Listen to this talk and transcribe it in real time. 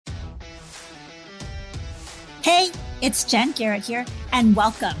Hey, it's Jen Garrett here, and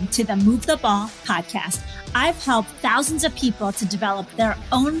welcome to the Move the Ball podcast. I've helped thousands of people to develop their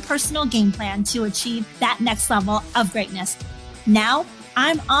own personal game plan to achieve that next level of greatness. Now,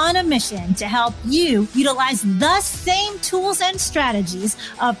 I'm on a mission to help you utilize the same tools and strategies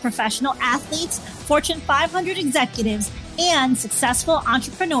of professional athletes, Fortune 500 executives, and successful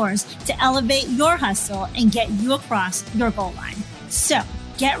entrepreneurs to elevate your hustle and get you across your goal line. So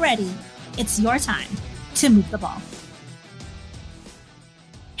get ready. It's your time to move the ball.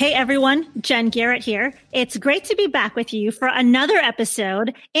 Hey everyone, Jen Garrett here. It's great to be back with you for another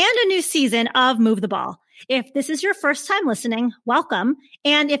episode and a new season of Move the Ball. If this is your first time listening, welcome.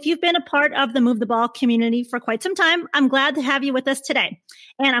 And if you've been a part of the Move the Ball community for quite some time, I'm glad to have you with us today.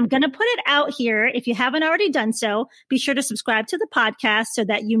 And I'm going to put it out here. If you haven't already done so, be sure to subscribe to the podcast so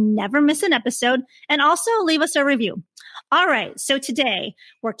that you never miss an episode, and also leave us a review. All right. So today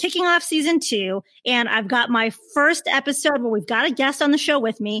we're kicking off season 2, and I've got my first episode where we've got a guest on the show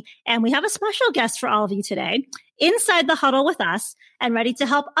with me, and we have a special guest for all of you today. Inside the huddle with us and ready to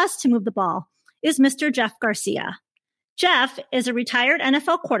help us to move the ball is Mr. Jeff Garcia. Jeff is a retired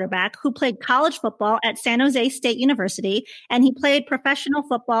NFL quarterback who played college football at San Jose State University, and he played professional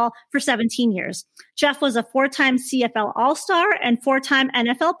football for 17 years. Jeff was a 4-time CFL All-Star and 4-time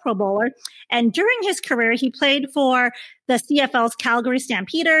NFL Pro Bowler. And during his career, he played for the CFL's Calgary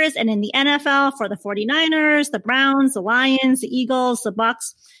Stampeders and in the NFL for the 49ers, the Browns, the Lions, the Eagles, the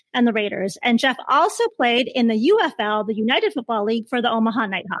Bucks, and the Raiders. And Jeff also played in the UFL, the United Football League, for the Omaha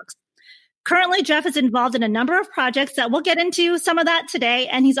Nighthawks. Currently, Jeff is involved in a number of projects that we'll get into some of that today,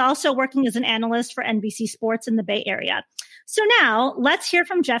 and he's also working as an analyst for NBC Sports in the Bay Area. So now, let's hear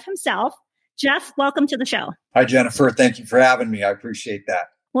from Jeff himself. Jeff, welcome to the show. Hi, Jennifer. Thank you for having me. I appreciate that.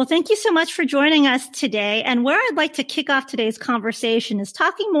 Well, thank you so much for joining us today. And where I'd like to kick off today's conversation is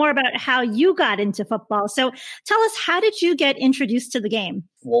talking more about how you got into football. So tell us, how did you get introduced to the game?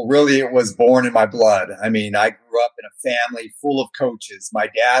 Well, really, it was born in my blood. I mean, I grew up in a family full of coaches. My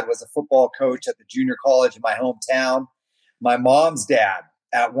dad was a football coach at the junior college in my hometown. My mom's dad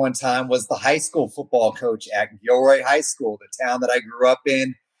at one time was the high school football coach at Gilroy High School, the town that I grew up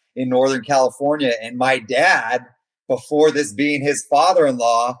in Northern California. And my dad, before this being his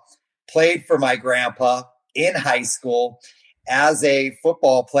father-in-law, played for my grandpa in high school as a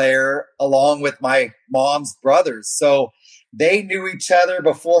football player along with my mom's brothers. So they knew each other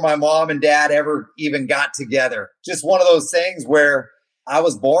before my mom and dad ever even got together. Just one of those things where I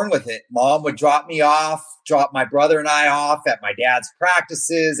was born with it. Mom would drop my brother and I off at my dad's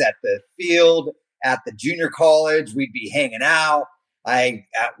practices, at the field, at the junior college. We'd be hanging out. I,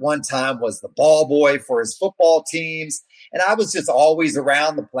 at one time, was the ball boy for his football teams, and I was just always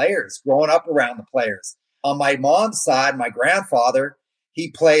around the players, growing up around the players. On my mom's side, my grandfather, he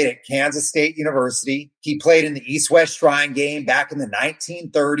played at Kansas State University. He played in the East-West Shrine game back in the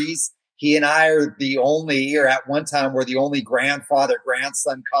 1930s. He and I are the only, or at one time, were the only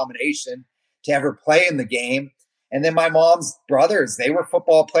grandfather-grandson combination to ever play in the game. And then my mom's brothers, they were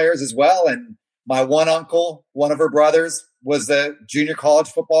football players as well. And my one uncle, one of her brothers, was a junior college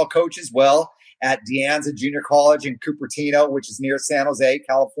football coach as well at De Anza Junior College in Cupertino, which is near San Jose,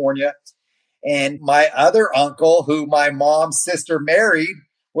 California. And my other uncle, who my mom's sister married,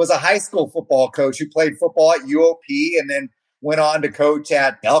 was a high school football coach who played football at UOP and then went on to coach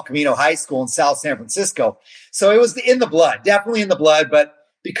at El Camino High School in South San Francisco. So it was in the blood, definitely in the blood. But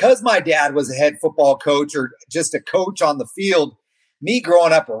because my dad was a head football coach or just a coach on the field, me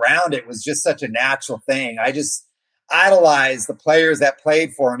growing up around it was just such a natural thing. I just idolized the players that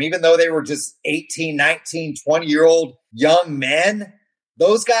played for him, even though they were just 18, 19, 20-year-old young men.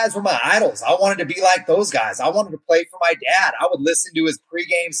 Those guys were my idols. I wanted to be like those guys. I wanted to play for my dad. I would listen to his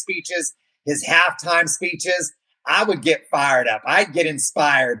pregame speeches, his halftime speeches. I would get fired up. I'd get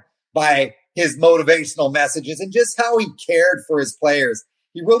inspired by his motivational messages and just how he cared for his players.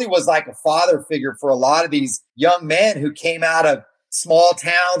 He really was like a father figure for a lot of these young men who came out of small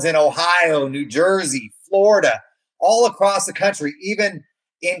towns in Ohio, New Jersey, Florida, all across the country, even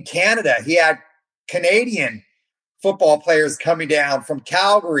in Canada. He had Canadian football players coming down from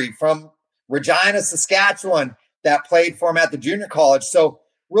Calgary, from Regina, Saskatchewan, that played for him at the junior college. So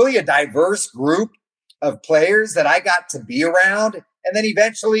really a diverse group of players that I got to be around. And then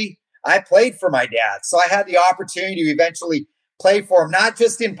eventually I played for my dad. So I had the opportunity to eventually play for him, not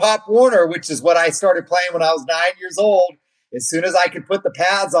just in Pop Warner, which is what I started playing when I was 9 years old. As soon as I could put the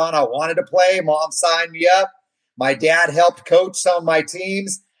pads on, I wanted to play. Mom signed me up. My dad helped coach some of my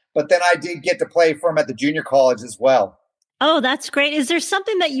teams, but then I did get to play for him at the junior college as well. Oh, that's great. Is there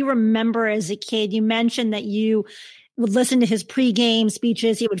something that you remember as a kid? You mentioned that you would listen to his pregame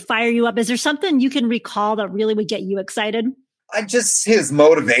speeches. He would fire you up. Is there something you can recall that really would get you excited? Just his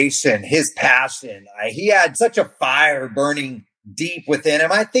motivation, his passion. He had such a fire burning deep within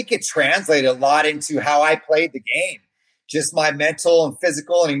him. I think it translated a lot into how I played the game. Just my mental and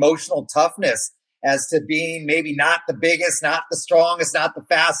physical and emotional toughness as to being maybe not the biggest, not the strongest, not the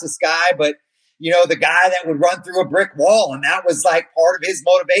fastest guy, but, the guy that would run through a brick wall. And that was like part of his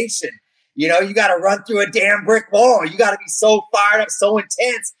motivation. You got to run through a damn brick wall. You got to be so fired up, so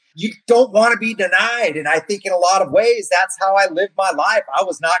intense. You don't want to be denied. And I think in a lot of ways, that's how I lived my life. I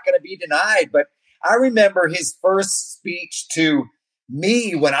was not going to be denied. But I remember his first speech to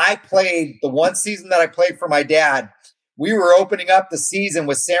me when I played the one season that I played for my dad. We were opening up the season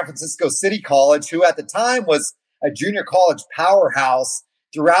with San Francisco City College, who at the time was a junior college powerhouse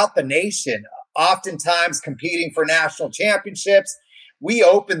throughout the nation, oftentimes competing for national championships. We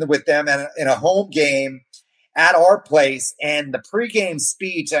opened with them in a home game at our place, and the pregame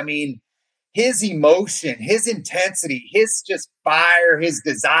speech, his emotion, his intensity, his just fire, his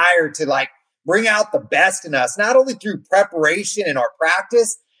desire to bring out the best in us, not only through preparation in our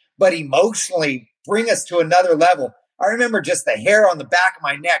practice, but emotionally bring us to another level. I remember just the hair on the back of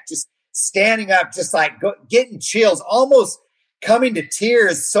my neck, just standing up, just getting chills, almost coming to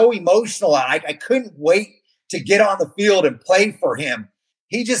tears, so emotional. I couldn't wait to get on the field and play for him.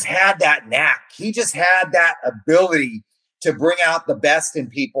 He just had that knack. He just had that ability to bring out the best in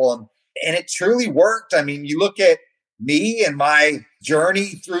people. And it truly worked. You look at me and my journey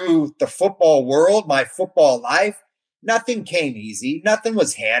through the football world, my football life, nothing came easy. Nothing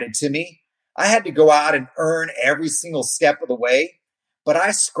was handed to me. I had to go out and earn every single step of the way. But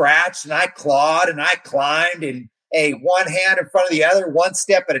I scratched and I clawed and I climbed and one hand in front of the other, one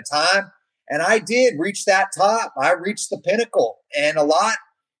step at a time. And I did reach that top. I reached the pinnacle. And a lot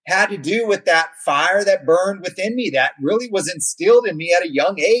had to do with that fire that burned within me that really was instilled in me at a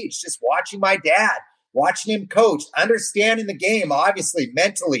young age, just watching my dad, watching him coach, understanding the game, obviously,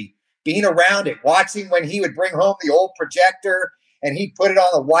 mentally, being around it, watching when he would bring home the old projector and he'd put it on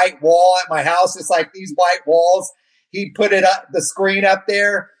the white wall at my house, just like these white walls. He'd put it up, the screen up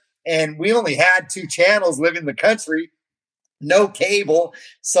there, and we only had 2 channels living in the country, no cable,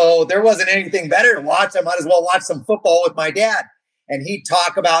 so there wasn't anything better to watch. I might as well watch some football with my dad. And he'd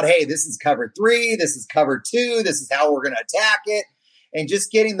talk about, hey, this is cover 3, this is cover 2, this is how we're going to attack it. And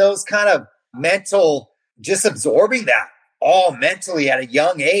just getting those kind of mental, just absorbing that all mentally at a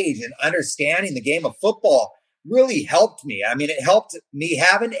young age and understanding the game of football really helped me. It helped me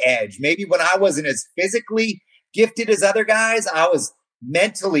have an edge. Maybe when I wasn't as physically gifted as other guys, I was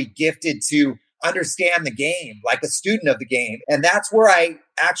mentally gifted to understand the game, like a student of the game. And that's where I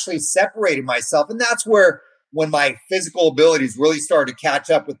actually separated myself. And that's where, when my physical abilities really started to catch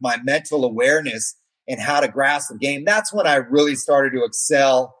up with my mental awareness and how to grasp the game, that's when I really started to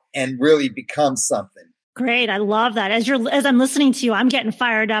excel and really become something. Great. I love that. As I'm listening to you, I'm getting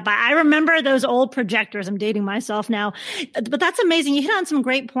fired up. I remember those old projectors. I'm dating myself now, but that's amazing. You hit on some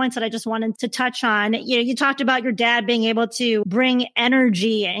great points that I just wanted to touch on. You talked about your dad being able to bring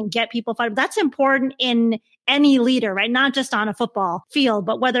energy and get people fired up. That's important in any leader, right? Not just on a football field,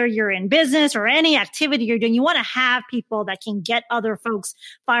 but whether you're in business or any activity you're doing, you want to have people that can get other folks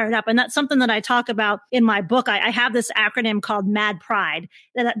fired up. And that's something that I talk about in my book. I have this acronym called MAD Pride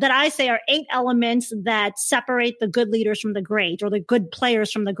that I say are 8 elements that separate the good leaders from the great, or the good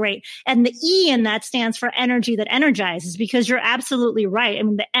players from the great. And the E in that stands for energy that energizes, because you're absolutely right.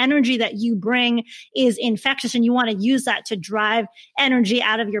 The energy that you bring is infectious, and you want to use that to drive energy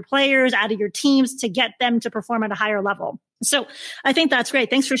out of your players, out of your teams, to get them to perform at a higher level. So I think that's great.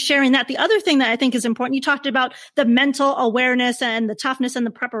 Thanks for sharing that. The other thing that I think is important, you talked about the mental awareness and the toughness and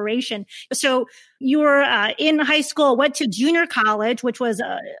the preparation. So you were in high school, went to junior college, which was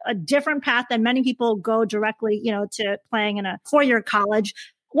a different path than many people go directly, to playing in a 4-year college.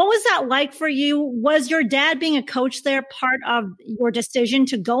 What was that like for you? Was your dad being a coach there part of your decision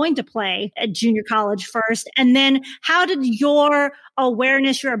to going to play at junior college first? And then how did your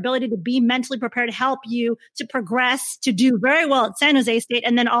awareness, your ability to be mentally prepared help you to progress, to do very well at San Jose State,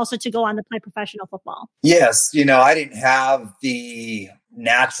 and then also to go on to play professional football? Yes. I didn't have the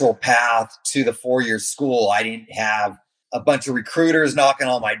natural path to the 4-year school. I didn't have a bunch of recruiters knocking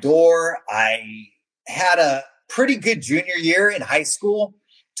on my door. I had a pretty good junior year in high school,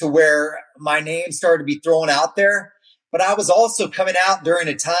 to where my name started to be thrown out there. But I was also coming out during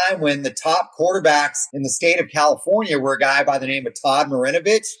a time when the top quarterbacks in the state of California were a guy by the name of Todd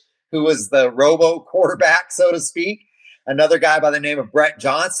Marinovich, who was the robo quarterback, so to speak. Another guy by the name of Brett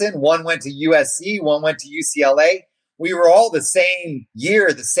Johnson. One went to USC, one went to UCLA. we were all the same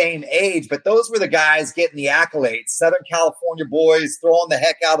year, the same age, but those were the guys getting the accolades. Southern California boys throwing the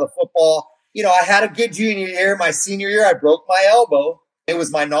heck out of the football. I had a good junior year. My senior year, I broke my elbow. It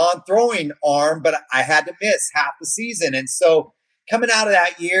was my non-throwing arm, but I had to miss half the season. And so coming out of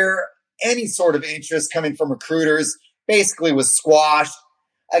that year, any sort of interest coming from recruiters basically was squashed.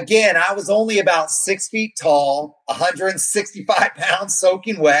 Again, I was only about 6 feet tall, 165 pounds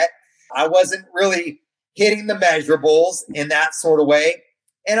soaking wet. I wasn't really hitting the measurables in that sort of way.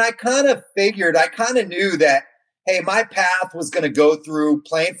 And I kind of knew that, hey, my path was going to go through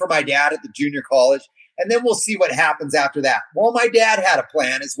playing for my dad at the junior college, and then we'll see what happens after that. Well, my dad had a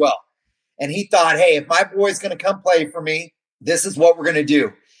plan as well. And he thought, hey, if my boy's going to come play for me, this is what we're going to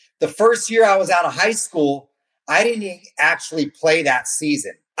do. The first year I was out of high school, I didn't actually play that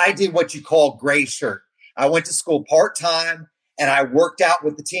season. I did what you call gray shirt. I went to school part-time and I worked out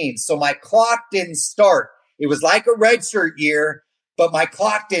with the team. So my clock didn't start. It was like a red shirt year, but my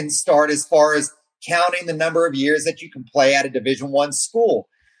clock didn't start as far as counting the number of years that you can play at a Division I school.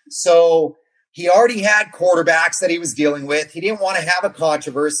 So he already had quarterbacks that he was dealing with. He didn't want to have a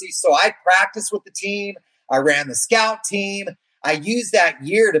controversy. So I practiced with the team. I ran the scout team. I used that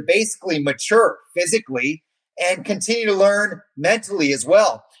year to basically mature physically and continue to learn mentally as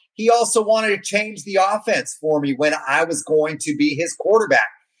well. He also wanted to change the offense for me when I was going to be his quarterback.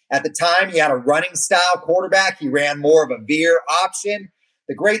 At the time, he had a running style quarterback. He ran more of a veer option.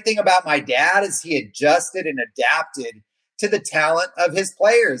 The great thing about my dad is he adjusted and adapted to the talent of his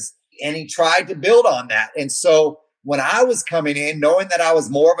players, and he tried to build on that. And so when I was coming in, knowing that I was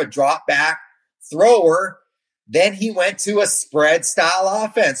more of a drop back thrower, then he went to a spread style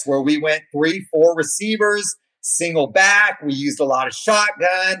offense where we went 3-4 receivers, single back. We used a lot of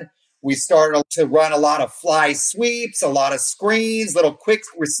shotgun. We started to run a lot of fly sweeps, a lot of screens, little quick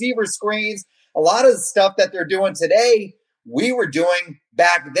receiver screens. A lot of the stuff that they're doing today, we were doing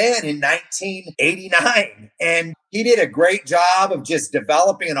back then in 1989. And he did a great job of just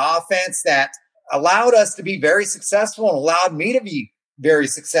developing an offense that allowed us to be very successful and allowed me to be very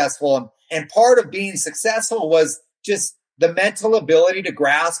successful. And part of being successful was just the mental ability to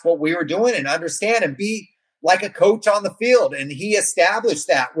grasp what we were doing and understand and be like a coach on the field. And he established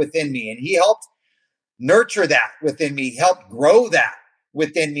that within me, and he helped nurture that within me, helped grow that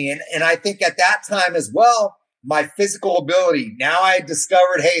within me. And I think at that time as well, my physical ability, now I had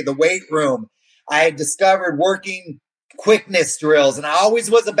discovered, hey, the weight room. I had discovered working quickness drills, and I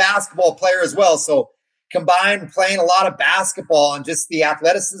always was a basketball player as well. So combined playing a lot of basketball and just the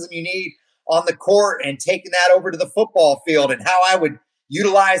athleticism you need on the court and taking that over to the football field and how I would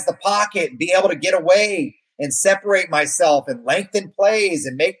utilize the pocket and be able to get away and separate myself and lengthen plays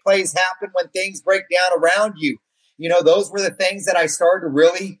and make plays happen when things break down around you. Those were the things that I started to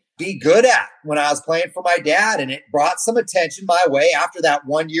really be good at when I was playing for my dad. And it brought some attention my way after that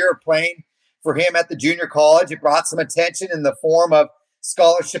 1 year of playing for him at the junior college. It brought some attention in the form of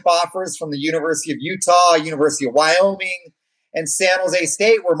scholarship offers from the University of Utah, University of Wyoming, and San Jose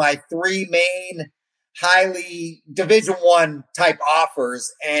State were my three main highly Division I type offers.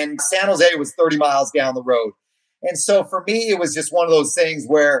 And San Jose was 30 miles down the road. And so for me, it was just one of those things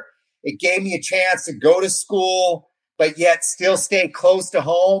where it gave me a chance to go to school, but yet still stay close to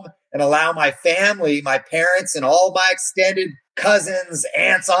home and allow my family, my parents, and all my extended cousins,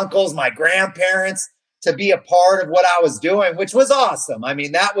 aunts, uncles, my grandparents to be a part of what I was doing, which was awesome. I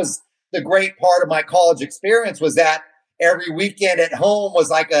mean, that was the great part of my college experience, was that every weekend at home was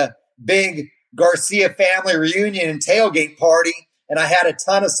like a big Garcia family reunion and tailgate party. And I had a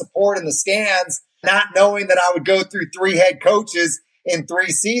ton of support in the stands, not knowing that I would go through 3 head coaches in 3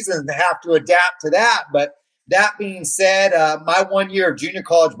 seasons and have to adapt to that. But that being said, my 1 year of junior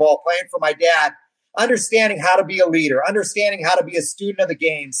college ball playing for my dad, understanding how to be a leader, understanding how to be a student of the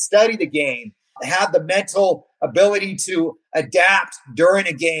game, study the game, have the mental ability to adapt during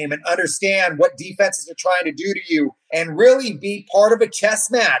a game and understand what defenses are trying to do to you, and really be part of a chess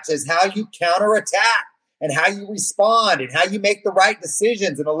match as how you counterattack and how you respond and how you make the right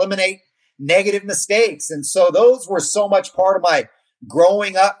decisions and eliminate negative mistakes. And so those were so much part of my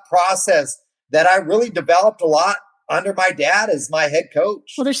growing up process that I really developed a lot under my dad as my head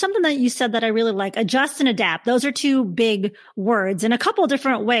coach. Well, there's something that you said that I really like. Adjust and adapt. Those are 2 big words in a couple of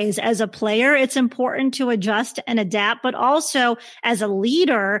different ways. As a player, it's important to adjust and adapt, but also as a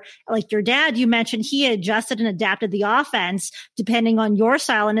leader, like your dad, you mentioned he adjusted and adapted the offense depending on your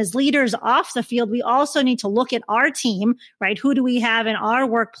style. And as leaders off the field, we also need to look at our team, right? Who do we have in our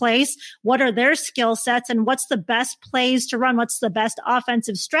workplace? What are their skill sets? And what's the best plays to run? What's the best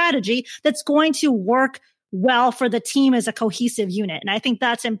offensive strategy that's going to work well for the team as a cohesive unit. And I think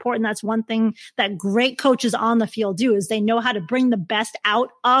that's important. That's one thing that great coaches on the field do, is they know how to bring the best out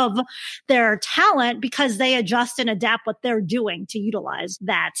of their talent because they adjust and adapt what they're doing to utilize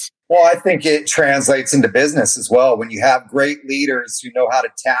that. Well, I think it translates into business as well. When you have great leaders who know how to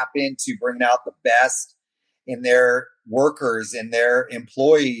tap into bringing out the best in their workers, in their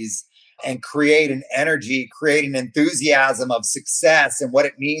employees, and create an energy, create an enthusiasm of success and what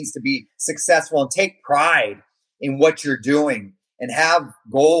it means to be successful, and take pride in what you're doing and have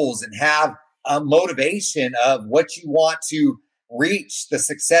goals and have a motivation of what you want to reach, the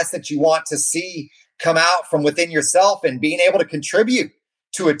success that you want to see come out from within yourself, and being able to contribute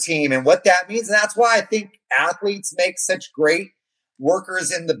to a team and what that means. And that's why I think athletes make such great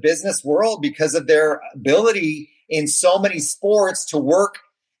workers in the business world, because of their ability in so many sports to work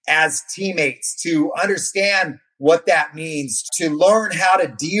as teammates, to understand what that means, to learn how to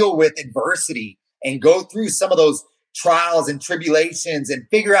deal with adversity and go through some of those trials and tribulations and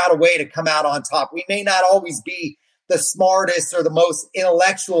figure out a way to come out on top. We may not always be the smartest or the most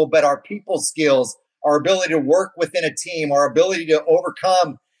intellectual, but our people skills, our ability to work within a team, our ability to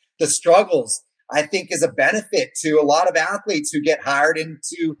overcome the struggles, I think is a benefit to a lot of athletes who get hired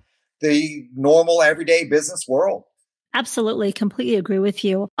into the normal everyday business world. Absolutely. Completely agree with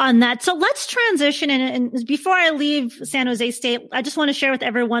you on that. So let's transition. And before I leave San Jose State, I just want to share with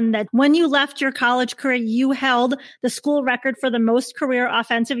everyone that when you left your college career, you held the school record for the most career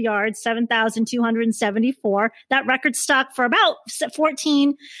offensive yards, 7,274. That record stuck for about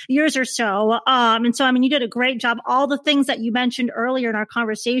 14 years or so. And so, I mean, you did a great job. All the things that you mentioned earlier in our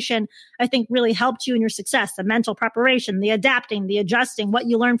conversation, I think really helped you in your success, the mental preparation, the adapting, the adjusting, what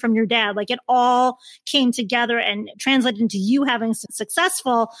you learned from your dad. Like, it all came together and translated into you having a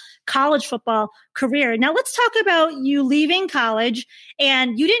successful college football career. Now let's talk about you leaving college,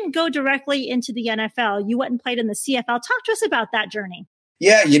 and you didn't go directly into the NFL. You went and played in the CFL. Talk to us about that journey.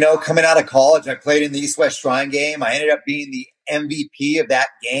 Yeah, coming out of college, I played in the East-West Shrine game. I ended up being the MVP of that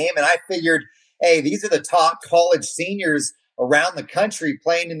game. And I figured, hey, these are the top college seniors around the country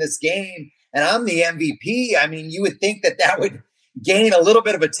playing in this game, and I'm the MVP. I mean, you would think that that would gain a little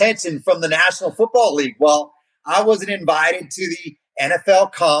bit of attention from the National Football League. Well, I wasn't invited to the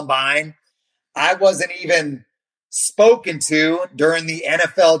NFL Combine. I wasn't even spoken to during the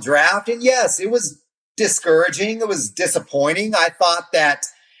NFL draft. And yes, it was discouraging. It was disappointing. I thought that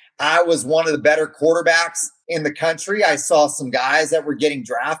I was one of the better quarterbacks in the country. I saw some guys that were getting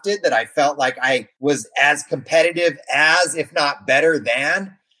drafted that I felt like I was as competitive as, if not better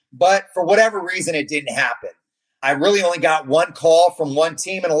than. But for whatever reason, it didn't happen. I really only got one call from one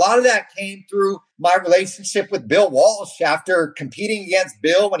team, and a lot of that came through my relationship with Bill Walsh. After competing against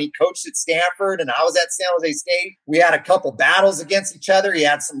Bill when he coached at Stanford and I was at San Jose State, we had a couple battles against each other. He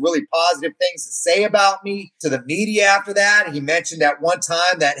had some really positive things to say about me to the media after that. He mentioned at one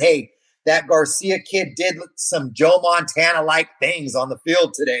time that, hey, that Garcia kid did some Joe Montana-like things on the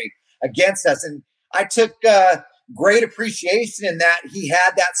field today against us. And I took great appreciation in that he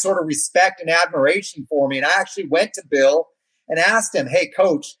had that sort of respect and admiration for me. And I actually went to Bill and asked him, hey,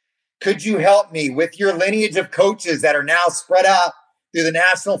 coach, could you help me with your lineage of coaches that are now spread out through the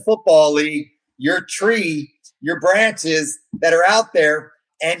National Football League, your tree, your branches that are out there?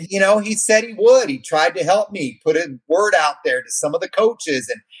 And, he said he would. He tried to help me put a word out there to some of the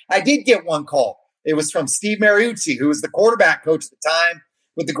coaches. And I did get one call. It was from Steve Mariucci, who was the quarterback coach at the time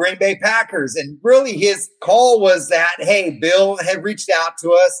with the Green Bay Packers. And really his call was that, hey, Bill had reached out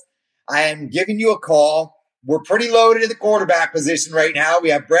to us. I am giving you a call. We're pretty loaded at the quarterback position right now. We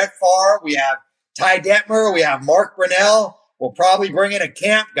have Brett Favre. We have Ty Detmer. We have Mark Brunell. We'll probably bring in a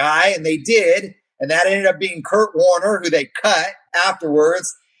camp guy. And they did. And that ended up being Kurt Warner, who they cut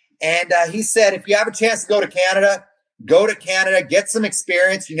afterwards. And he said, if you have a chance to go to Canada, get some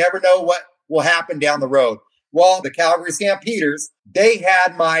experience. You never know what will happen down the road. Well, the Calgary Stampeders, they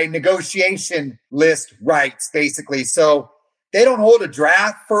had my negotiation list rights, basically. So they don't hold a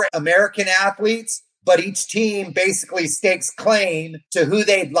draft for American athletes, but each team basically stakes claim to who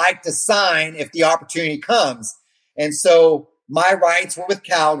they'd like to sign if the opportunity comes. And so my rights were with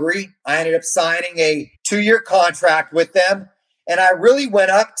Calgary. I ended up signing a 2-year contract with them. And I really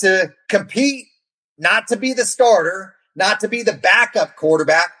went up to compete, not to be the starter, not to be the backup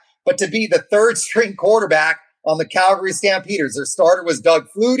quarterback, but to be the third string quarterback on the Calgary Stampeders. Their starter was Doug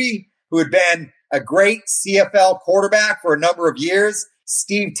Flutie, who had been a great CFL quarterback for a number of years.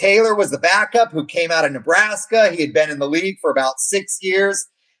 Steve Taylor was the backup, who came out of Nebraska. He had been in the league for about 6 years.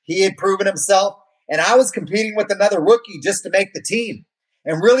 He had proven himself. And I was competing with another rookie just to make the team.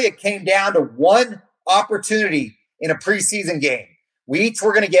 And really it came down to one opportunity in a preseason game We each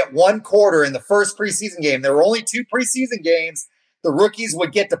were going to get one quarter in the first preseason game. There were only 2 preseason games. The rookies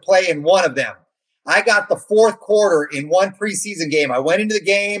would get to play in one of them. I got the fourth quarter in one preseason game. I went into the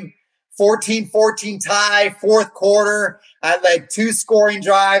game, 14-14 tie, fourth quarter. I led 2 scoring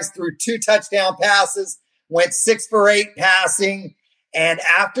drives, threw 2 touchdown passes, went 6 for 8 passing. And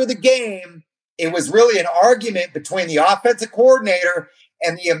after the game, it was really an argument between the offensive coordinator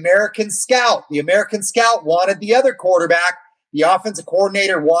and the American scout. The American scout wanted the other quarterback. The offensive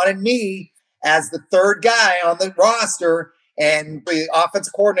coordinator wanted me as the third guy on the roster, and the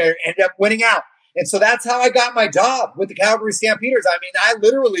offensive coordinator ended up winning out. And so that's how I got my job with the Calgary Stampeders. I mean, I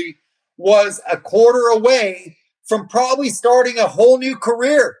literally was a quarter away from probably starting a whole new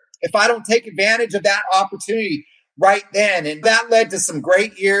career if I don't take advantage of that opportunity right then. And that led to some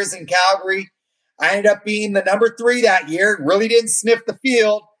great years in Calgary. I ended up being the number 3 that year, really didn't sniff the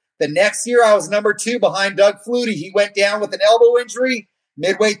field. The next year, I was number 2 behind Doug Flutie. He went down with an elbow injury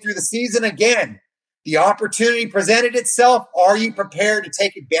midway through the season. Again, the opportunity presented itself. Are you prepared to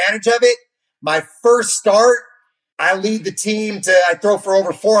take advantage of it? My first start, I lead the team I throw for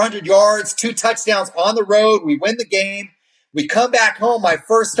over 400 yards, 2 touchdowns on the road. We win the game. We come back home. My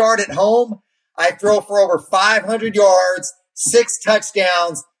first start at home, I throw for over 500 yards, 6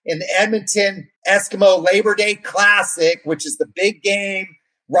 touchdowns in the Edmonton Eskimo Labor Day Classic, which is the big game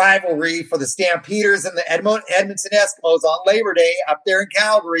rivalry for the Stampeders and the Edmonton Eskimos on Labor Day up there in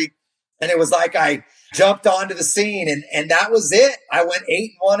Calgary. And it was like I jumped onto the scene, and that was it. I went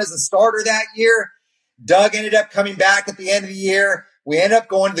 8-1 as a starter that year. Doug ended up coming back at the end of the year. We ended up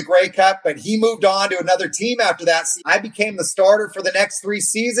going to the Grey Cup, but he moved on to another team after that. I became the starter for the next 3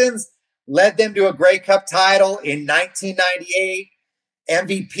 seasons, led them to a Grey Cup title in 1998,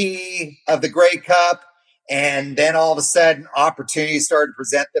 MVP of the Grey Cup. And then all of a sudden, opportunities started to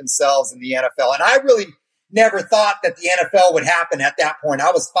present themselves in the NFL. And I really never thought that the NFL would happen at that point.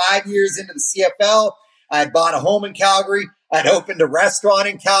 I was 5 years into the CFL. I had bought a home in Calgary. I'd opened a restaurant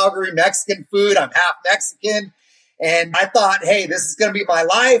in Calgary, Mexican food. I'm half Mexican. And I thought, hey, this is going to be my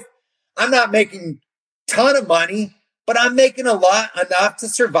life. I'm not making a ton of money, but I'm making enough to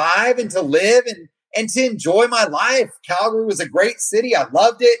survive and to live and to enjoy my life. Calgary was a great city. I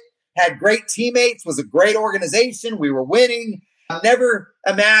loved it. Had great teammates, was a great organization. We were winning. I never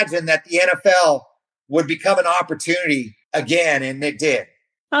imagined that the NFL would become an opportunity again, and it did.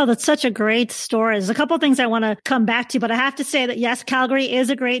 Oh, that's such a great story. There's a couple of things I want to come back to, but I have to say that, yes, Calgary is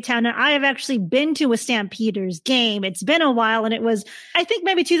a great town. And I have actually been to a Stampeders game. It's been a while, and it was, I think,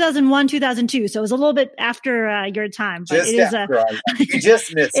 maybe 2001, 2002. So it was a little bit after your time. But just after. You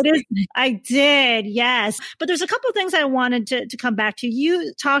just missed it. Is, I did, yes. But there's a couple of things I wanted to come back to.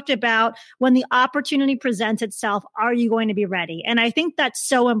 You talked about when the opportunity presents itself, are you going to be ready? And I think that's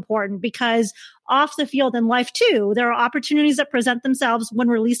so important because off the field in life too, there are opportunities that present themselves when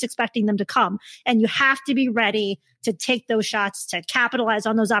we're least expecting them to come. And you have to be ready to take those shots, to capitalize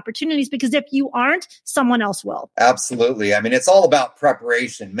on those opportunities, because if you aren't, someone else will. Absolutely. I mean, it's all about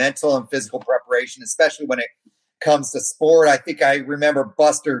preparation, mental and physical preparation, especially when it comes to sport. I think I remember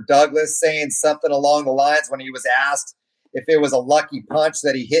Buster Douglas saying something along the lines when he was asked if it was a lucky punch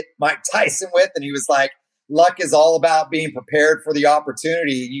that he hit Mike Tyson with. And he was like, luck is all about being prepared for the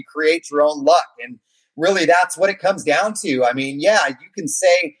opportunity, and you create your own luck. And really, that's what it comes down to. I mean, yeah, you can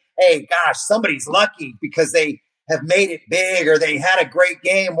say, hey, gosh, somebody's lucky because they have made it big or they had a great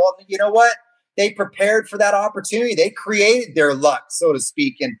game. Well, you know what? They prepared for that opportunity. They created their luck, so to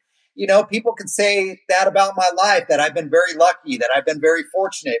speak. And, you know, people can say that about my life, that I've been very lucky, that I've been very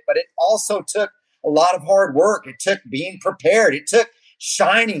fortunate. But it also took a lot of hard work. It took being prepared. It took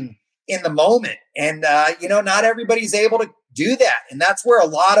shining in the moment. And, you know, not everybody's able to do that. And that's where a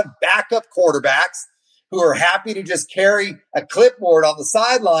lot of backup quarterbacks who are happy to just carry a clipboard on the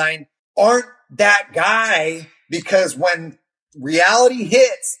sideline aren't that guy, because when reality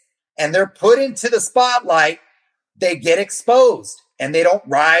hits and they're put into the spotlight, they get exposed and they don't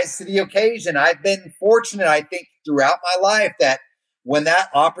rise to the occasion. I've been fortunate, I think, throughout my life that when that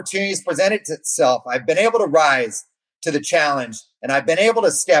opportunity has presented itself, I've been able to rise to the challenge, and I've been able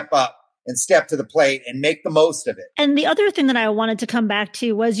to step up and step to the plate and make the most of it. And the other thing that I wanted to come back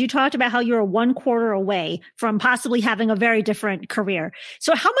to was you talked about how you were one quarter away from possibly having a very different career.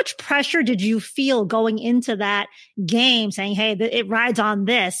 So how much pressure did you feel going into that game saying, hey, it rides on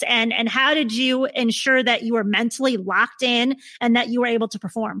this? And how did you ensure that you were mentally locked in and that you were able to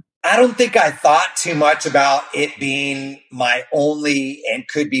perform? I don't think I thought too much about it being my only and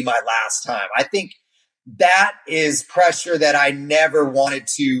could be my last time. I think that is pressure that I never wanted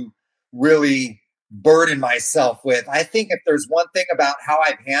to really burden myself with. I think if there's one thing about how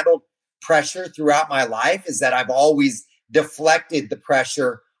I've handled pressure throughout my life is that I've always deflected the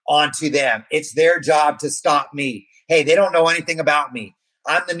pressure onto them. It's their job to stop me. Hey, they don't know anything about me.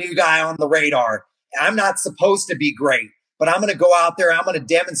 I'm the new guy on the radar. I'm not supposed to be great, but I'm going to go out there. I'm going to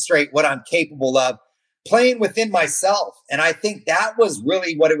demonstrate what I'm capable of, playing within myself. And I think that was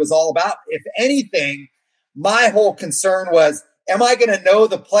really what it was all about. If anything, my whole concern was, am I going to know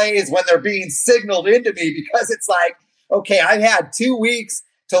the plays when they're being signaled into me? Because it's like, okay, I've had 2 weeks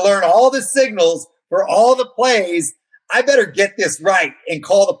to learn all the signals for all the plays. I better get this right and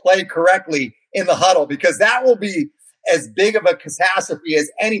call the play correctly in the huddle, because that will be as big of a catastrophe as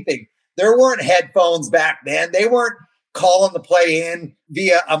anything. There weren't headphones back then. They weren't calling the play in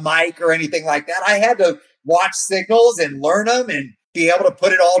via a mic or anything like that. I had to watch signals and learn them and be able to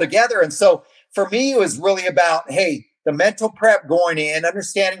put it all together. And so for me, it was really about, hey, the mental prep going in,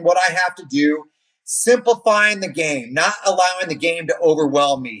 understanding what I have to do, simplifying the game, not allowing the game to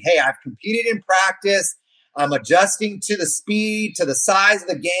overwhelm me. Hey, I've competed in practice. I'm adjusting to the speed, to the size of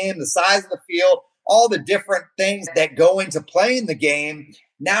the game, the size of the field, all the different things that go into playing the game.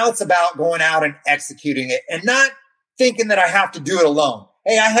 Now it's about going out and executing it and not thinking that I have to do it alone.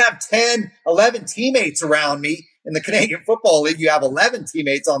 Hey, I have 10, 11 teammates around me. In the Canadian Football League, you have 11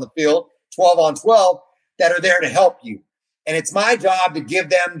 teammates on the field, 12 on 12, that are there to help you. And it's my job to give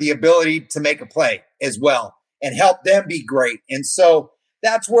them the ability to make a play as well and help them be great. And so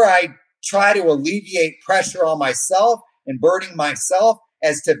that's where I try to alleviate pressure on myself and burdening myself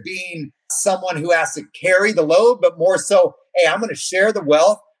as to being someone who has to carry the load, but more so, hey, I'm going to share the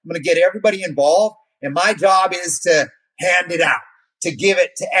wealth. I'm going to get everybody involved. And my job is to hand it out, to give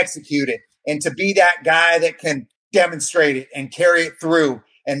it, to execute it, and to be that guy that can demonstrate it and carry it through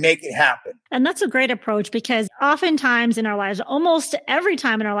and make it happen. And that's a great approach, because oftentimes in our lives, almost every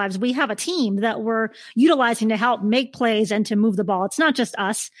time in our lives, we have a team that we're utilizing to help make plays and to move the ball. It's not just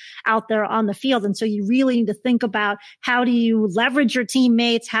us out there on the field. And so you really need to think about, how do you leverage your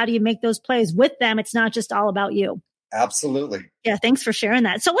teammates? How do you make those plays with them? It's not just all about you. Absolutely. Yeah, thanks for sharing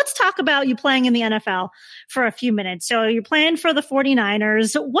that. So let's talk about you playing in the NFL for a few minutes. So you're playing for the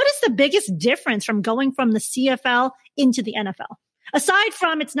 49ers. What is the biggest difference from going from the CFL into the NFL? Aside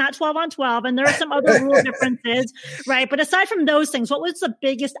from it's not 12 on 12, and there are some other rule differences, right? But aside from those things, what was the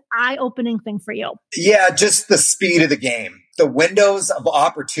biggest eye-opening thing for you? Yeah, just the speed of the game. The windows of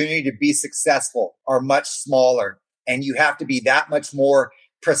opportunity to be successful are much smaller, and you have to be that much more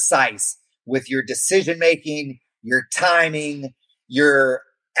precise with your decision-making, your timing, your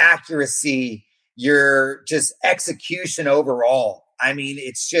accuracy, your just execution overall. I mean,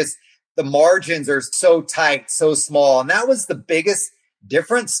 it's just, the margins are so tight, so small. And that was the biggest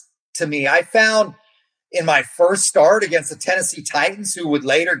difference to me. I found in my first start against the Tennessee Titans, who would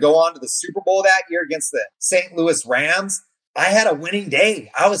later go on to the Super Bowl that year against the St. Louis Rams, I had a winning day.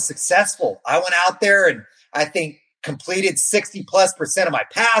 I was successful. I went out there and I think completed 60+% of my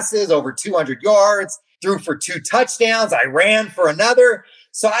passes, over 200 yards, threw for 2 touchdowns. I ran for another.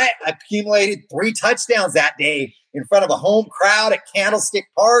 So I accumulated 3 touchdowns that day in front of a home crowd at Candlestick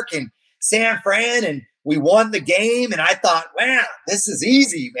Park in San Fran, and we won the game. And I thought, wow, this is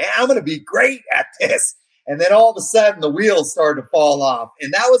easy, man. I'm going to be great at this. And then all of a sudden the wheels started to fall off.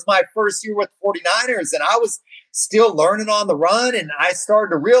 And that was my first year with 49ers. And I was still learning on the run. And I started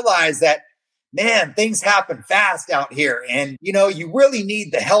to realize that, man, things happen fast out here. And, you know, you really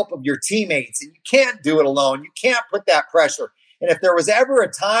need the help of your teammates, and you can't do it alone. You can't put that pressure. And if there was ever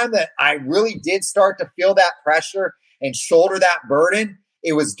a time that I really did start to feel that pressure and shoulder that burden,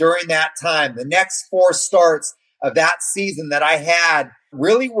 it was during that time. The next 4 starts of that season that I had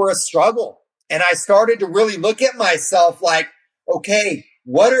really were a struggle. And I started to really look at myself like, okay,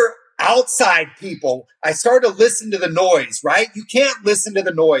 what are outside people? I started to listen to the noise, right? You can't listen to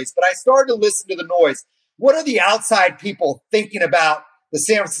the noise, but I started to listen to the noise. What are the outside people thinking about the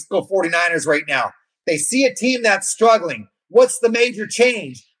San Francisco 49ers right now? They see a team that's struggling. What's the major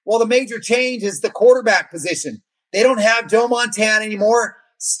change? Well, the major change is the quarterback position. They don't have Joe Montana anymore.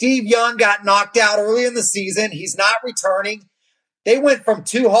 Steve Young got knocked out early in the season. He's not returning. They went from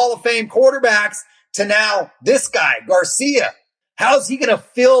 2 Hall of Fame quarterbacks to now this guy, Garcia. How's he going to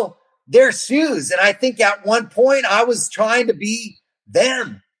fill their shoes? And I think at one point I was trying to be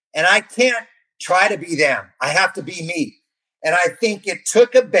them, and I can't try to be them. I have to be me. And I think it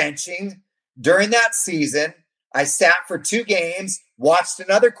took a benching during that season. I sat for 2 games, watched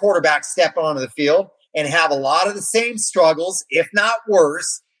another quarterback step onto the field and have a lot of the same struggles, if not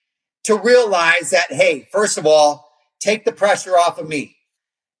worse, to realize that, hey, first of all, take the pressure off of me.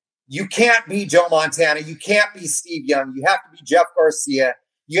 You can't be Joe Montana. You can't be Steve Young. You have to be Jeff Garcia.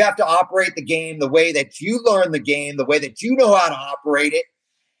 You have to operate the game the way that you learn the game, the way that you know how to operate it,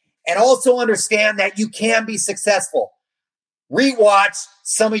 and also understand that you can be successful. rewatch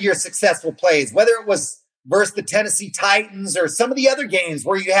some of your successful plays, whether it was versus the Tennessee Titans or some of the other games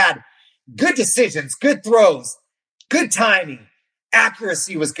where you had good decisions, good throws, good timing,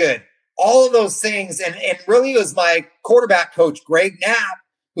 accuracy was good. All of those things. And really it was my quarterback coach, Greg Knapp,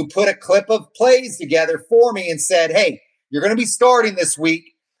 who put a clip of plays together for me and said, hey, you're going to be starting this week.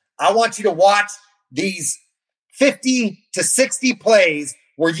 I want you to watch these 50 to 60 plays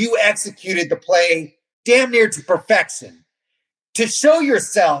where you executed the play damn near to perfection to show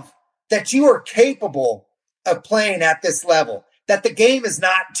yourself that you are capable of playing at this level, that the game is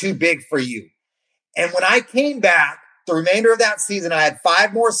not too big for you. And when I came back, the remainder of that season, I had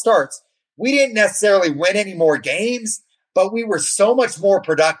 5 more starts. We didn't necessarily win any more games, but we were so much more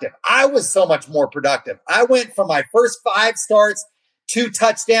productive. I was so much more productive. I went from my first 5 starts, 2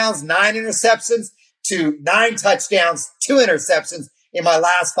 touchdowns, 9 interceptions, to 9 touchdowns, 2 interceptions in my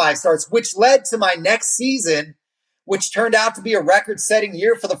last 5 starts, which led to my next season, which turned out to be a record-setting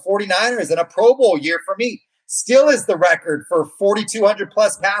year for the 49ers and a Pro Bowl year for me. Still is the record for 4,200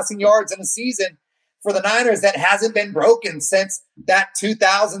 plus passing yards in a season for the Niners that hasn't been broken since that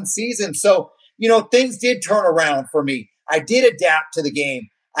 2000 season. So, things did turn around for me. I did adapt to the game.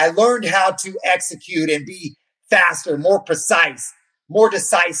 I learned how to execute and be faster, more precise, more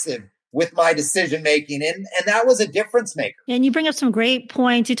decisive with my decision making. And that was a difference maker. And you bring up some great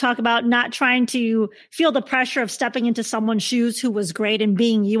points. You talk about not trying to feel the pressure of stepping into someone's shoes who was great and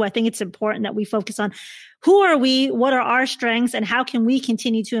being you. I think it's important that we focus on who are we, what are our strengths, and how can we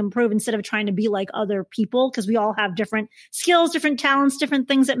continue to improve instead of trying to be like other people? Because we all have different skills, different talents, different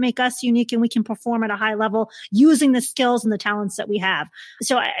things that make us unique, and we can perform at a high level using the skills and the talents that we have.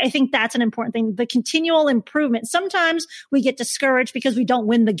 So I think that's an important thing. The continual improvement. Sometimes we get discouraged because we don't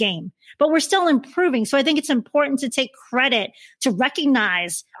win the game, but we're still improving. So I think it's important to take credit, to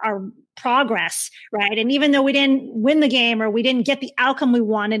recognize our progress, right? And even though we didn't win the game or we didn't get the outcome we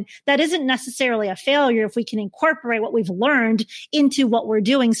wanted, that isn't necessarily a failure if we can incorporate what we've learned into what we're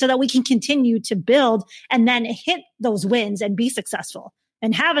doing so that we can continue to build and then hit those wins and be successful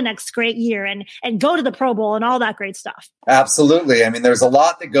and have a next great year and go to the Pro Bowl and all that great stuff. Absolutely. I mean, there's a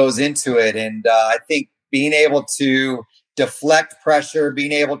lot that goes into it. And I think being able to deflect pressure,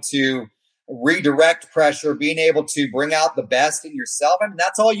 being able to redirect pressure, being able to bring out the best in yourself. I mean,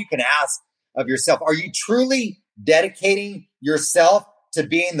 that's all you can ask of yourself. Are you truly dedicating yourself to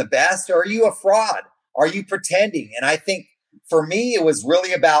being the best, or are you a fraud? Are you pretending? And I think for me, it was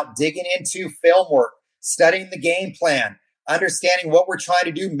really about digging into film work, studying the game plan, understanding what we're trying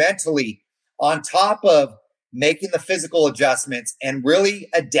to do mentally, on top of making the physical adjustments and really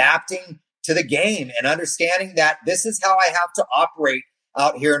adapting to the game and understanding that this is how I have to operate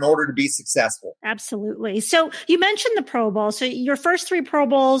out here in order to be successful. Absolutely. So you mentioned the Pro Bowl. So your first 3 Pro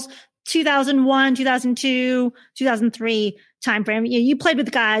Bowls, 2001, 2002, 2003 timeframe. You played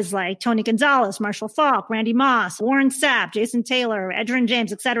with guys like Tony Gonzalez, Marshall Faulk, Randy Moss, Warren Sapp, Jason Taylor, Edgerrin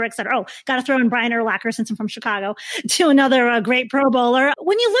James, et cetera, et cetera. Oh, got to throw in Brian Urlacher since I'm from Chicago, to another great Pro Bowler.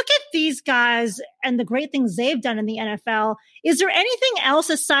 When you look at these guys and the great things they've done in the NFL, is there anything else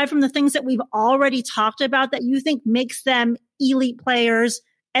aside from the things that we've already talked about that you think makes them elite players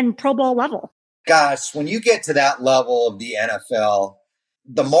and Pro Bowl level? Gosh, when you get to that level of the NFL,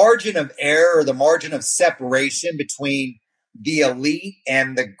 the margin of error, the margin of separation between the elite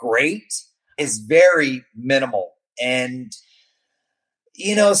and the great is very minimal. And,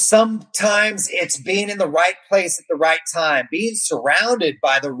 sometimes it's being in the right place at the right time, being surrounded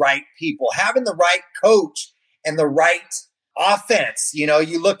by the right people, having the right coach and the right offense.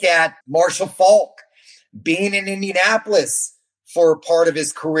 You look at Marshall Faulk being in Indianapolis for part of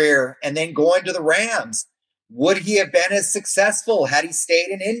his career and then going to the Rams. Would he have been as successful had he stayed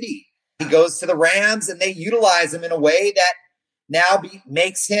in Indy? He goes to the Rams and they utilize him in a way that now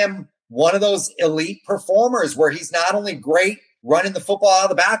makes him one of those elite performers where he's not only great running the football out of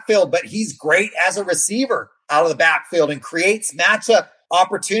the backfield, but he's great as a receiver out of the backfield and creates matchup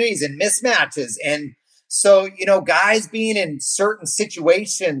opportunities and mismatches. And so, guys being in certain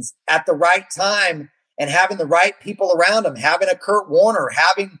situations at the right time and having the right people around him, having a Kurt Warner,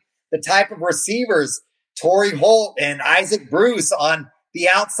 having the type of receivers, Torrey Holt and Isaac Bruce on the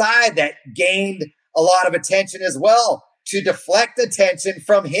outside that gained a lot of attention as well to deflect attention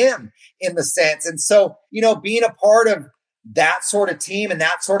from him in the sense. And so, being a part of that sort of team and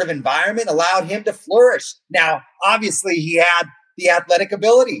that sort of environment allowed him to flourish. Now, obviously he had the athletic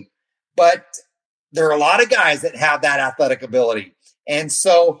ability, but there are a lot of guys that have that athletic ability. And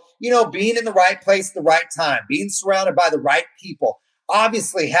so, being in the right place at the right time, being surrounded by the right people,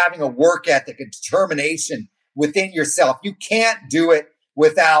 obviously having a work ethic and determination within yourself. You can't do it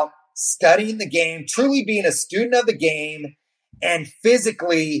without studying the game, truly being a student of the game, and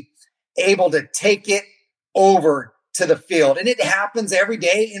physically able to take it over to the field. And it happens every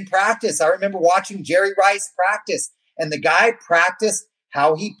day in practice. I remember watching Jerry Rice practice, and the guy practiced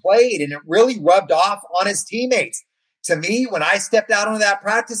how he played, and it really rubbed off on his teammates. To me, when I stepped out onto that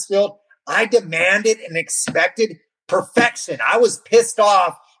practice field, I demanded and expected perfection. I was pissed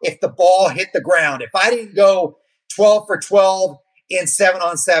off if the ball hit the ground. If I didn't go 12 for 12 in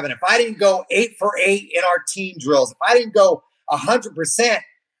 7-on-7, if I didn't go 8 for 8 in our team drills, if I didn't go 100%,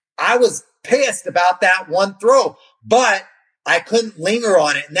 I was pissed about that one throw, but I couldn't linger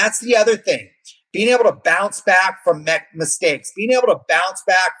on it. And that's the other thing. Being able to bounce back from mistakes, being able to bounce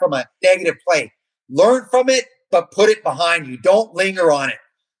back from a negative play, learn from it, but put it behind you. Don't linger on it.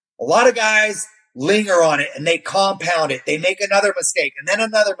 A lot of guys linger on it and they compound it. They make another mistake and then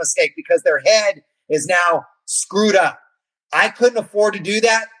another mistake because their head is now screwed up. I couldn't afford to do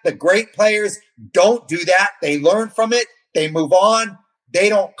that. The great players don't do that. They learn from it. They move on. They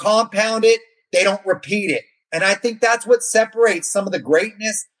don't compound it. They don't repeat it. And I think that's what separates some of the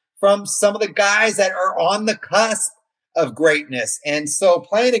greatness from some of the guys that are on the cusp of greatness. And so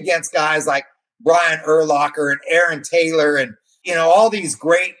playing against guys like Brian Urlacher and Aaron Taylor and, you know, all these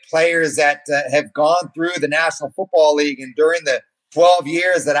great players that have gone through the National Football League, and during the 12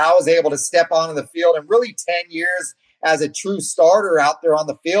 years that I was able to step onto the field, and really 10 years as a true starter out there on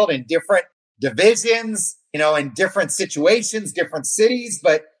the field in different divisions, you know, in different situations, different cities,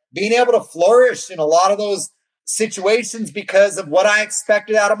 but being able to flourish in a lot of those situations because of what I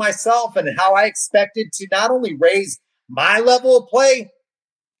expected out of myself and how I expected to not only raise my level of play,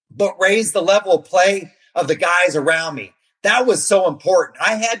 but raise the level of play of the guys around me. That was so important.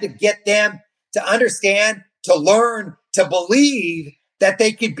 I had to get them to understand, to learn, to believe that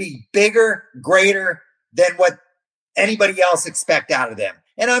they could be bigger, greater than what anybody else expect out of them.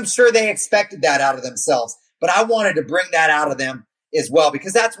 And I'm sure they expected that out of themselves, but I wanted to bring that out of them as well,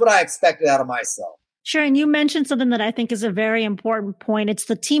 because that's what I expected out of myself. Sure. And you mentioned something that I think is a very important point. It's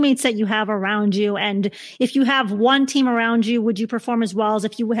the teammates that you have around you. And if you have one team around you, would you perform as well as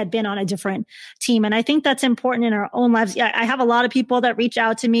if you had been on a different team? And I think that's important in our own lives. I have a lot of people that reach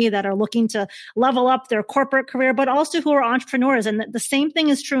out to me that are looking to level up their corporate career, but also who are entrepreneurs. And the same thing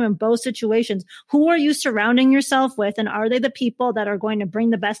is true in both situations. Who are you surrounding yourself with? And are they the people that are going to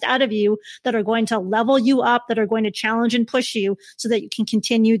bring the best out of you, that are going to level you up, that are going to challenge and push you so that you can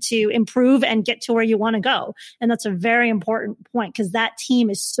continue to improve and get to where you want to go? And that's a very important point because that team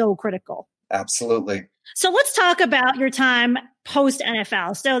is so critical. Absolutely. So let's talk about your time post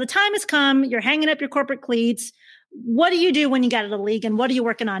NFL. So the time has come. You're hanging up your corporate cleats. What do you do when you get out of the league, and what are you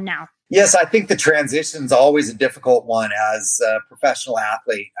working on now? Yes, I think the transition is always a difficult one as a professional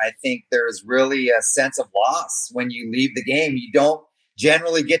athlete. I think there's really a sense of loss when you leave the game. You don't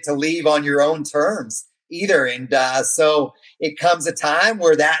generally get to leave on your own terms either. And so it comes a time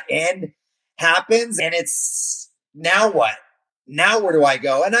where that end happens and it's now what? Now where do I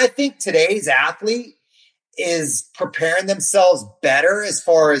go? And I think today's athlete is preparing themselves better as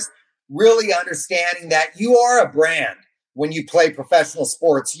far as really understanding that you are a brand when you play professional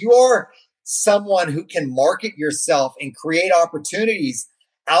sports. You are someone who can market yourself and create opportunities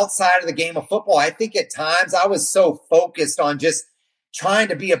outside of the game of football. I think at times I was so focused on just trying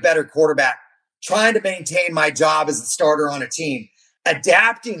to be a better quarterback, trying to maintain my job as a starter on a team,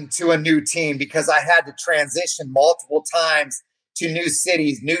 adapting to a new team because I had to transition multiple times to new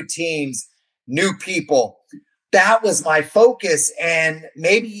cities, new teams, new people. That was my focus, and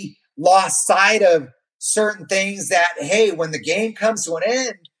maybe lost sight of certain things that, hey, when the game comes to an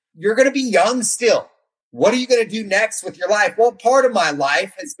end, you're going to be young still. What are you going to do next with your life? Well, part of my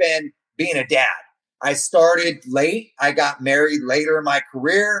life has been being a dad. I started late. I got married later in my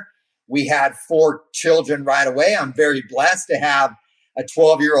career. We had 4 children right away. I'm very blessed to have a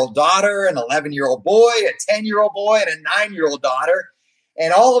 12-year-old daughter, an 11-year-old boy, a 10-year-old boy, and a 9-year-old daughter.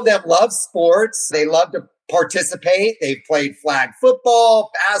 And all of them love sports. They love to participate. They've played flag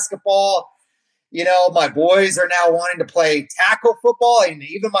football, basketball. You know, my boys are now wanting to play tackle football, and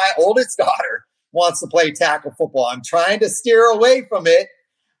even my oldest daughter wants to play tackle football. I'm trying to steer away from it,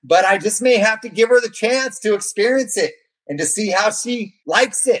 but I just may have to give her the chance to experience it and to see how she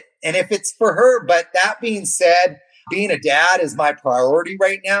likes it and if it's for her. But that being said, being a dad is my priority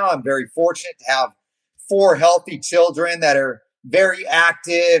right now. I'm very fortunate to have 4 healthy children that are very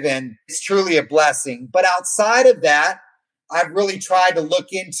active, and it's truly a blessing. But outside of that, I've really tried to look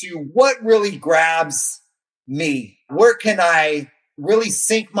into what really grabs me. Where can I really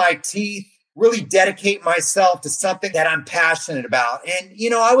sink my teeth, really dedicate myself to something that I'm passionate about? And, you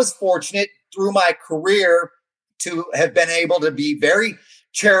know, I was fortunate through my career to have been able to be very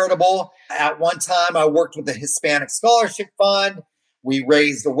charitable. At one time, I worked with the Hispanic Scholarship Fund. We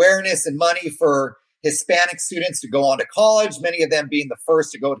raised awareness and money for Hispanic students to go on to college, many of them being the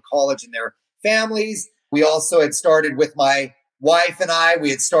first to go to college in their families. We also had started with my wife and I, we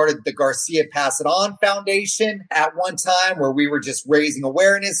had started the Garcia Pass It On Foundation at one time, where we were just raising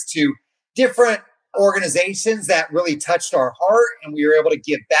awareness to different organizations that really touched our heart and we were able to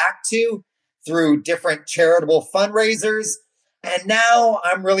give back to through different charitable fundraisers. And now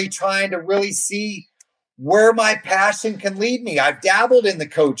I'm really trying to really see where my passion can lead me. I've dabbled in the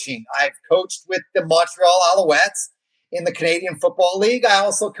coaching. I've coached with the Montreal Alouettes in the Canadian Football League. I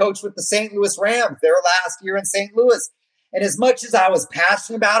also coached with the St. Louis Rams their last year in St. Louis. And as much as I was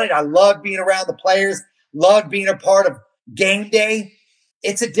passionate about it, I loved being around the players, loved being a part of game day.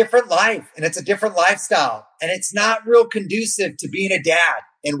 It's a different life and it's a different lifestyle. And it's not real conducive to being a dad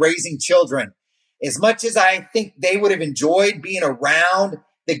and raising children. As much as I think they would have enjoyed being around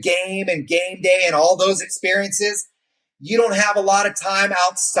the game and game day and all those experiences, you don't have a lot of time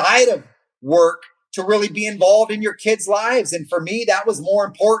outside of work to really be involved in your kids' lives. And for me, that was more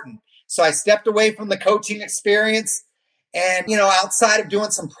important. So I stepped away from the coaching experience. And, outside of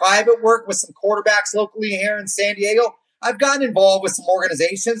doing some private work with some quarterbacks locally here in San Diego, I've gotten involved with some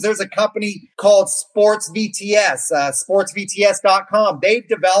organizations. There's a company called Sports VTS, sportsvts.com. They've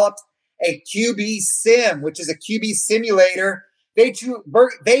developed a QB sim, which is a QB simulator. They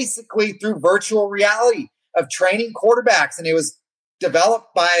basically through virtual reality of training quarterbacks. And it was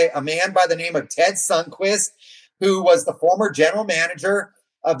developed by a man by the name of Ted Sundquist, who was the former general manager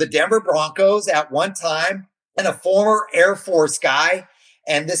of the Denver Broncos at one time and a former Air Force guy.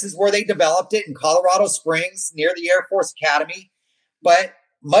 And this is where they developed it in Colorado Springs near the Air Force Academy. But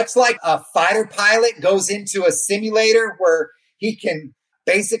much like a fighter pilot goes into a simulator where he can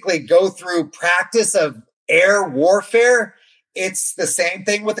basically go through practice of air warfare, it's the same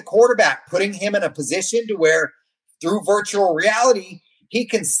thing with the quarterback, putting him in a position to where through virtual reality, he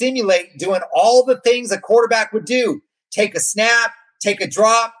can simulate doing all the things a quarterback would do. Take a snap, take a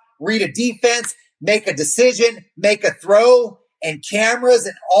drop, read a defense, make a decision, make a throw, and cameras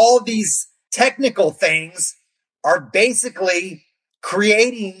and all of these technical things are basically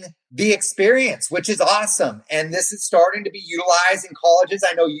creating the experience, which is awesome. And this is starting to be utilized in colleges.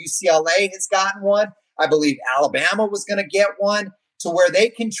 I know UCLA has gotten one. I believe Alabama was going to get one to where they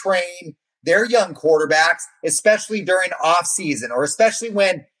can train their young quarterbacks, especially during off season or especially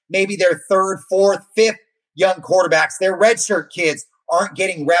when maybe their third, fourth, fifth young quarterbacks, their redshirt kids aren't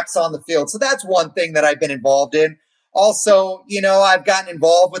getting reps on the field. So that's one thing that I've been involved in. Also, I've gotten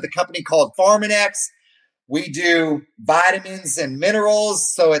involved with a company called Pharmanex. We do vitamins and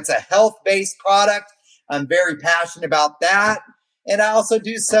minerals. So it's a health-based product. I'm very passionate about that. And I also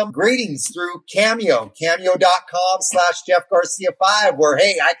do some greetings through Cameo, cameo.com/JeffGarcia5, where,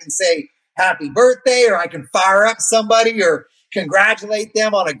 hey, I can say happy birthday, or I can fire up somebody or congratulate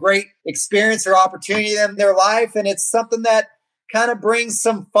them on a great experience or opportunity in their life. And it's something that kind of brings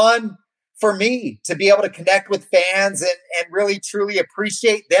some fun for me to be able to connect with fans and really truly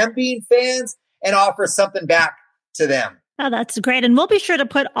appreciate them being fans and offer something back to them. Oh, that's great. And we'll be sure to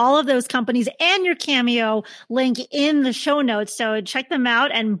put all of those companies and your Cameo link in the show notes. So check them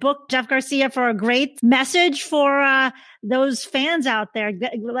out and book Jeff Garcia for a great message for those fans out there.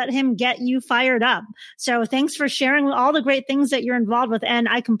 Let him get you fired up. So thanks for sharing all the great things that you're involved with. And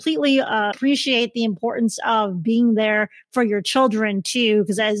I completely appreciate the importance of being there for your children too,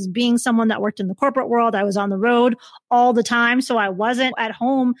 because as being someone that worked in the corporate world, I was on the road all the time. So I wasn't at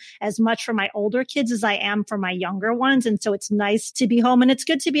home as much for my older kids as I am for my younger ones. And so it's nice to be home and it's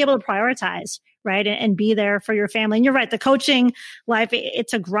good to be able to prioritize, right? And be there for your family. And you're right. The coaching life,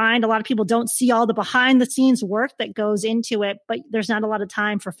 it's a grind. A lot of people don't see all the behind the scenes work that goes into it, but there's not a lot of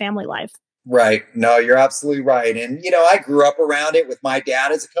time for family life. Right. No, you're absolutely right. And, I grew up around it with my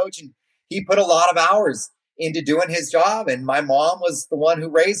dad as a coach, and he put a lot of hours into doing his job. And my mom was the one who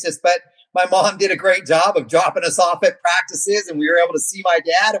raised us, but my mom did a great job of dropping us off at practices, and we were able to see my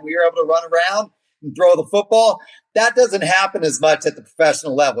dad and we were able to run around and throw the football. That doesn't happen as much at the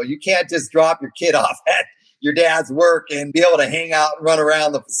professional level. You can't just drop your kid off at your dad's work and be able to hang out and run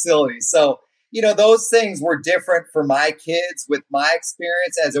around the facility. So, those things were different for my kids with my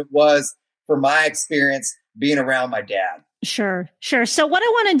experience as it was for my experience being around my dad. Sure. So what I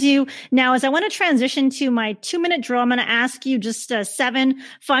want to do now is I want to transition to my 2-minute drill. I'm going to ask you just 7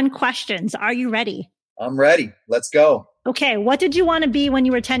 fun questions. Are you ready? I'm ready. Let's go. Okay. What did you want to be when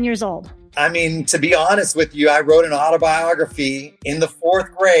you were 10 years old? I mean, to be honest with you, I wrote an autobiography in the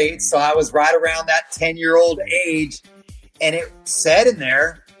 4th grade. So I was right around that 10-year-old age. And it said in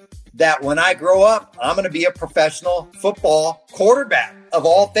there that when I grow up, I'm going to be a professional football quarterback of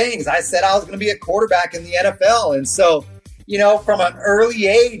all things. I said I was going to be a quarterback in the NFL. And so, from an early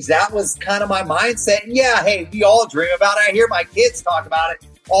age, that was kind of my mindset. And yeah, hey, we all dream about it. I hear my kids talk about it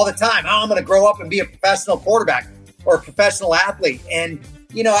all the time. How I'm going to grow up and be a professional quarterback or a professional athlete. And,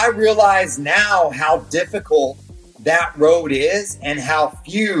 I realize now how difficult that road is and how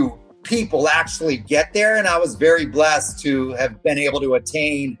few people actually get there. And I was very blessed to have been able to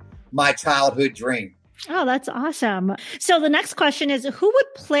attain my childhood dream. Oh, that's awesome. So the next question is, who would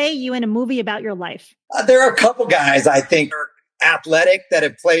play you in a movie about your life? There are a couple guys I think are athletic that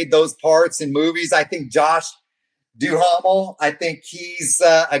have played those parts in movies. I think Josh Duhamel, I think he's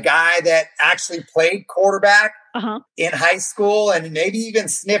a guy that actually played quarterback in high school and maybe even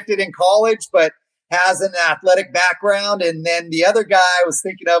sniffed it in college, but has an athletic background. And then the other guy I was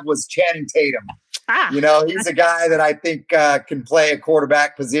thinking of was Channing Tatum. He's a guy that I think can play a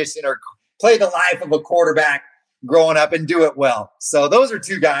quarterback position or play the life of a quarterback growing up and do it well. So those are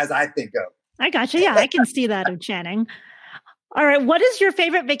two guys I think of. I gotcha. Yeah, I can see that of Channing. All right. What is your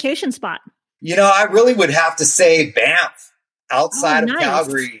favorite vacation spot? I really would have to say Banff outside of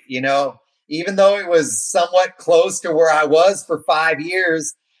Calgary. Even though it was somewhat close to where I was for 5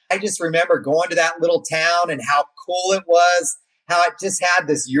 years, I just remember going to that little town and how cool it was, how it just had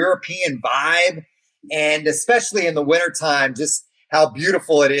this European vibe. And especially in the wintertime, just how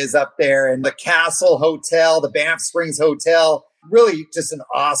beautiful it is up there. And the Castle Hotel, the Banff Springs Hotel, really just an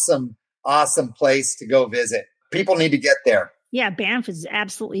awesome, awesome place to go visit. People need to get there. Yeah, Banff is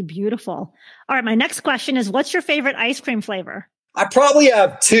absolutely beautiful. All right, my next question is, what's your favorite ice cream flavor? I probably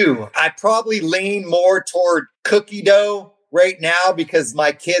have two. I probably lean more toward cookie dough right now because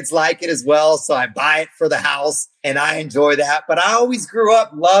my kids like it as well. So I buy it for the house and I enjoy that. But I always grew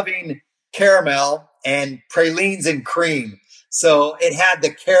up loving caramel and pralines and cream. So it had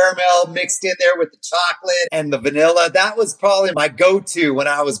the caramel mixed in there with the chocolate and the vanilla. That was probably my go-to when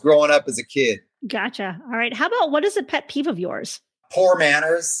I was growing up as a kid. Gotcha. All right. How about, what is a pet peeve of yours? Poor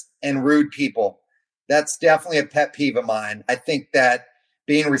manners and rude people. That's definitely a pet peeve of mine. I think that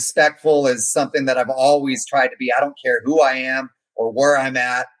being respectful is something that I've always tried to be. I don't care who I am or where I'm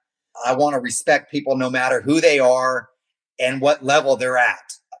at. I want to respect people no matter who they are and what level they're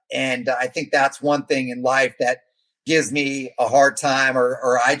at. And I think that's one thing in life that gives me a hard time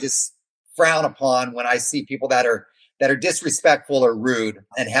or I just frown upon when I see people that are disrespectful or rude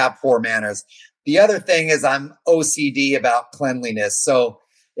and have poor manners. The other thing is I'm OCD about cleanliness. So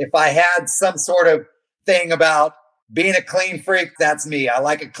if I had some sort of thing about being a clean freak, that's me. I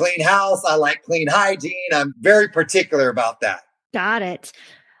like a clean house. I like clean hygiene. I'm very particular about that. Got it.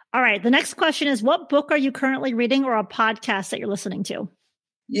 All right. The next question is, what book are you currently reading or a podcast that you're listening to?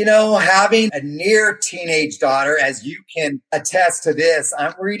 Having a near teenage daughter, as you can attest to this,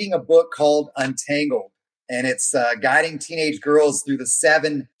 I'm reading a book called Untangled. And it's guiding teenage girls through the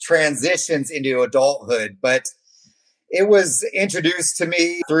 7 transitions into adulthood. But it was introduced to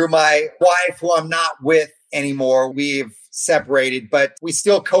me through my wife, who I'm not with anymore. We've separated, but we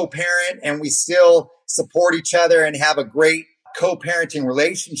still co-parent and we still support each other and have a great co-parenting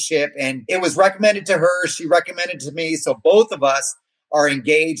relationship. And it was recommended to her. She recommended to me. So both of us are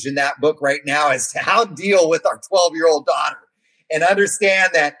engaged in that book right now as to how to deal with our 12-year-old daughter and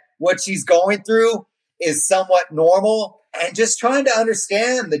understand that what she's going through is somewhat normal, and just trying to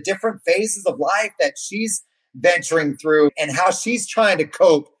understand the different phases of life that she's venturing through and how she's trying to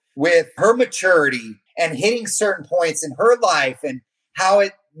cope with her maturity and hitting certain points in her life and how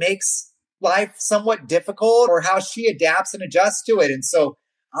it makes life somewhat difficult or how she adapts and adjusts to it. And so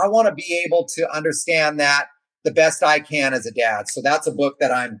I want to be able to understand that the best I can as a dad. So that's a book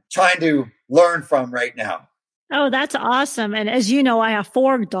that I'm trying to learn from right now. Oh, that's awesome. And as you know, I have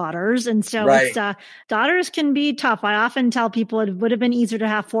 4 daughters. And so it's, daughters can be tough. I often tell people it would have been easier to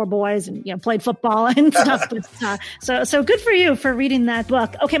have 4 boys and, played football and stuff. But, so good for you for reading that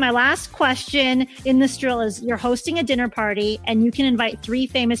book. Okay. My last question in this drill is, you're hosting a dinner party and you can invite 3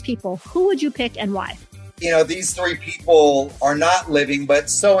 famous people. Who would you pick and why? These 3 people are not living, but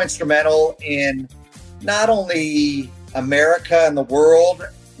so instrumental in not only America and the world.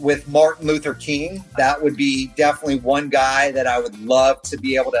 With Martin Luther King, that would be definitely one guy that I would love to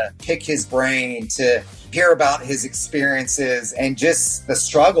be able to pick his brain, to hear about his experiences and just the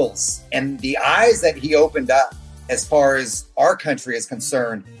struggles and the eyes that he opened up as far as our country is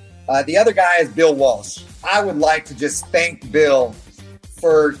concerned. The other guy is Bill Walsh. I would like to just thank Bill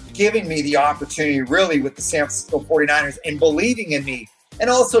for giving me the opportunity really with the San Francisco 49ers and believing in me, and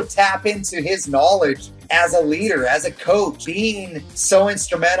also tap into his knowledge as a leader, as a coach, being so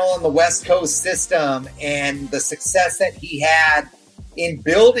instrumental in the West Coast system and the success that he had in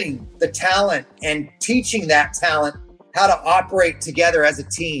building the talent and teaching that talent how to operate together as a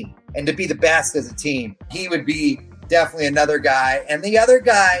team and to be the best as a team. He would be definitely another guy. And the other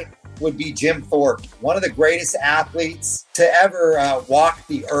guy would be Jim Thorpe, one of the greatest athletes to ever walk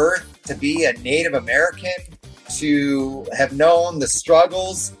the earth, to be a Native American, to have known the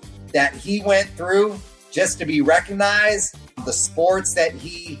struggles that he went through just to be recognized, the sports that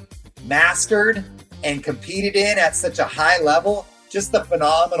he mastered and competed in at such a high level, just the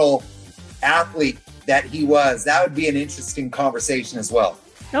phenomenal athlete that he was. That would be an interesting conversation as well.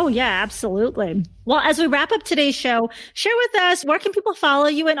 Oh, yeah, absolutely. Well, as we wrap up today's show, share with us, where can people follow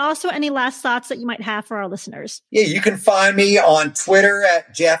you, and also any last thoughts that you might have for our listeners? Yeah, you can find me on Twitter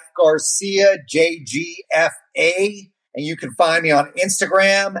at Jeff Garcia, JGFA. And you can find me on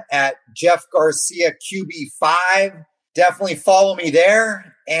Instagram at Jeff Garcia QB5. Definitely follow me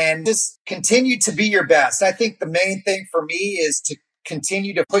there and just continue to be your best. I think the main thing for me is to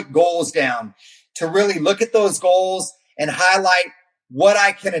continue to put goals down, to really look at those goals and highlight what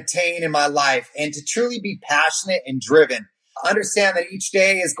I can attain in my life, and to truly be passionate and driven. Understand that each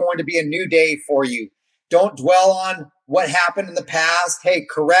day is going to be a new day for you. Don't dwell on what happened in the past. Hey,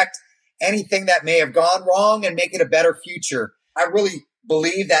 correct anything that may have gone wrong and make it a better future. I really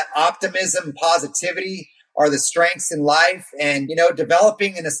believe that optimism and positivity are the strengths in life, and,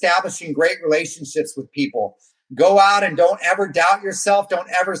 developing and establishing great relationships with people. Go out and don't ever doubt yourself. Don't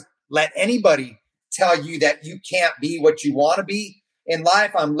ever let anybody tell you that you can't be what you want to be in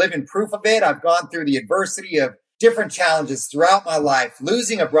life. I'm living proof of it. I've gone through the adversity of different challenges throughout my life,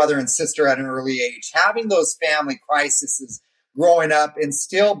 losing a brother and sister at an early age, having those family crises growing up, and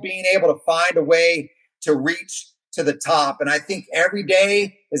still being able to find a way to reach to the top. And I think every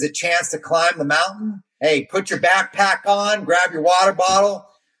day is a chance to climb the mountain. Hey, put your backpack on, grab your water bottle,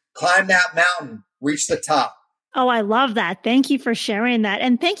 climb that mountain, reach the top. Oh, I love that. Thank you for sharing that.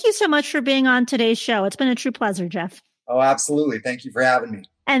 And thank you so much for being on today's show. It's been a true pleasure, Jeff. Oh, absolutely. Thank you for having me.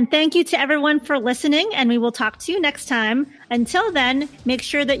 And thank you to everyone for listening. And we will talk to you next time. Until then, make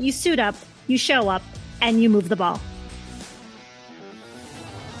sure that you suit up, you show up, and you move the ball.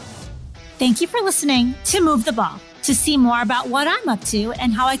 Thank you for listening to Move the Ball. To see more about what I'm up to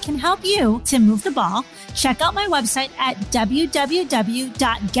and how I can help you to move the ball, check out my website at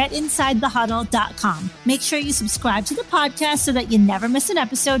www.getinsidethehuddle.com. Make sure you subscribe to the podcast so that you never miss an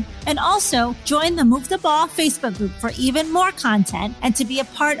episode, and also join the Move the Ball Facebook group for even more content and to be a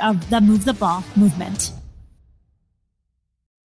part of the Move the Ball movement.